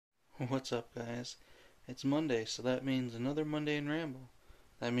What's up, guys? It's Monday, so that means another Monday in Ramble.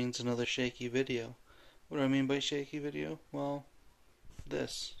 That means another shaky video. What do I mean by shaky video? Well,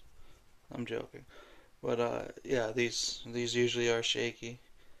 this. I'm joking. But yeah, these usually are shaky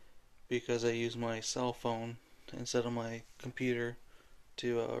because I use my cell phone instead of my computer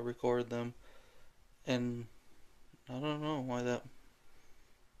to record them, and I don't know why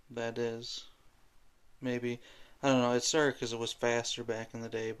that is. Maybe I don't know. It started because it was faster back in the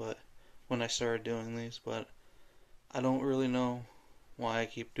day, but when I started doing these, but I don't really know why I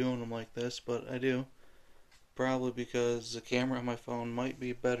keep doing them like this, but I do. Probably because the camera on my phone might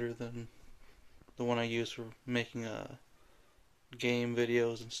be better than the one I use for making game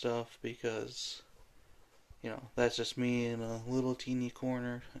videos and stuff, because that's just me in a little teeny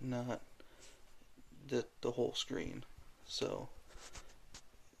corner, not the whole screen. So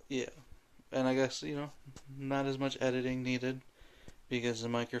yeah, and I guess not as much editing needed because the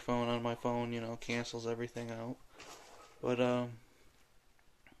microphone on my phone cancels everything out. But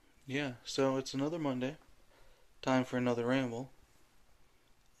yeah, so it's another Monday, time for another ramble,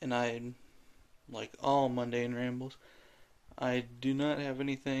 and like all mundane rambles, I do not have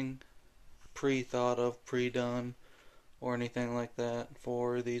anything pre-thought of, pre-done, or anything like that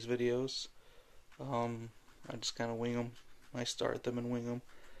for these videos. I just kind of wing them. I start them and wing them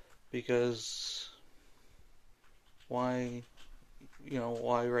because why,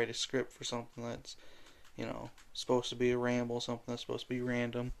 why write a script for something that's, supposed to be a ramble, something that's supposed to be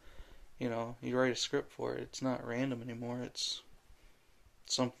random. You write a script for it. It's not random anymore. It's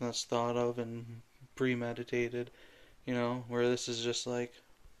something that's thought of and premeditated. Where this is just like,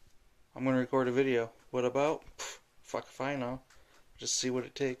 I'm gonna record a video. What about? Pff, fuck if I know. Just see what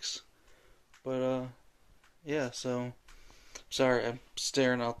it takes. But yeah. So sorry, I'm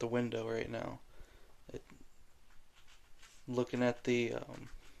staring out the window right now, looking at the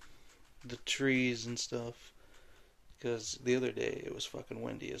trees and stuff. Because the other day it was fucking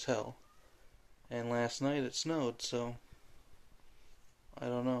windy as hell, and last night it snowed. So I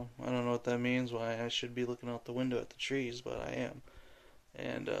don't know. I don't know what that means. Why I should be looking out the window at the trees, but I am,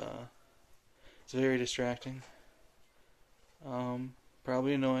 and it's very distracting.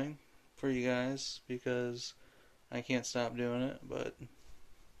 Probably annoying for you guys because I can't stop doing it, but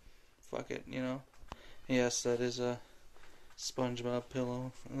fuck it. Yes, that is a SpongeBob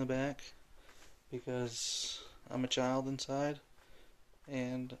pillow in the back because I'm a child inside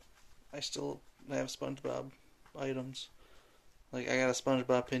and I still have SpongeBob items. Like, I got a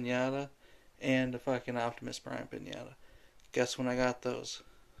SpongeBob pinata and a fucking Optimus Prime pinata. Guess when I got those?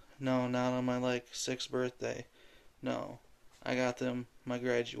 No, not on my, 6th birthday. No. I got them my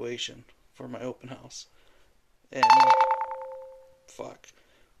graduation for my open house. And, fuck.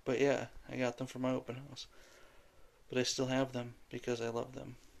 But yeah, I got them for my open house. But I still have them because I love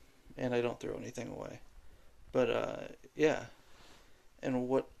them. And I don't throw anything away. But, yeah. And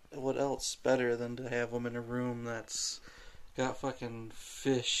what else better than to have them in a room that's got fucking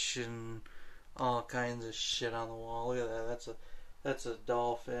fish and all kinds of shit on the wall. Look at that. That's a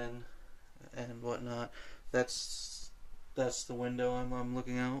dolphin and whatnot. That's the window I'm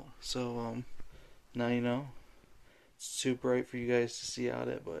looking out. So now you know. It's too bright for you guys to see out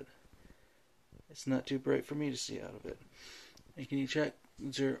it, but it's not too bright for me to see out of it. And can you check?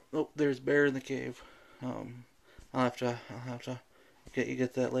 Oh, there's bear in the cave. I'll have to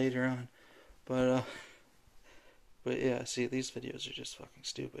get that later on. But yeah, see, these videos are just fucking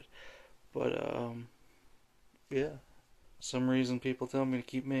stupid. But yeah, some reason people tell me to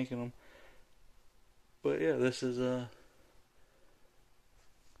keep making them. But yeah, this is a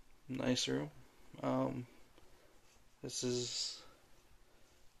nice room. This is,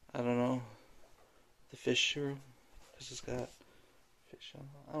 I don't know, the fish room. This has got fish on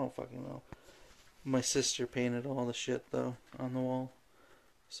it. I don't fucking know. My sister painted all the shit though on the wall.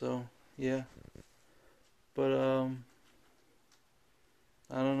 So yeah. But I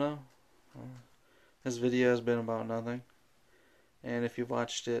don't know. This video has been about nothing. And if you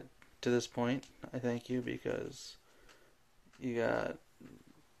watched it to this point, I thank you because you got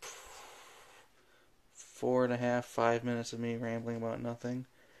 4.5, 5 minutes of me rambling about nothing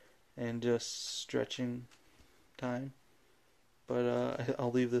and just stretching time. But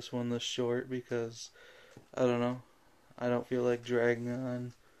I'll leave this one this short because I don't know. I don't feel like dragging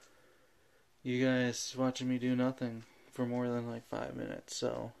on you guys watching me do nothing for more than 5 minutes.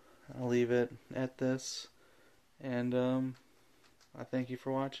 So I'll leave it at this. And I thank you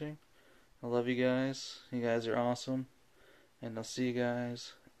for watching. I love you guys. You guys are awesome. And I'll see you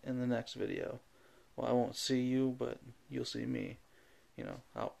guys in the next video. Well, I won't see you, but you'll see me.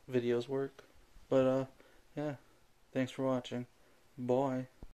 How videos work. But yeah. Thanks for watching. Bye.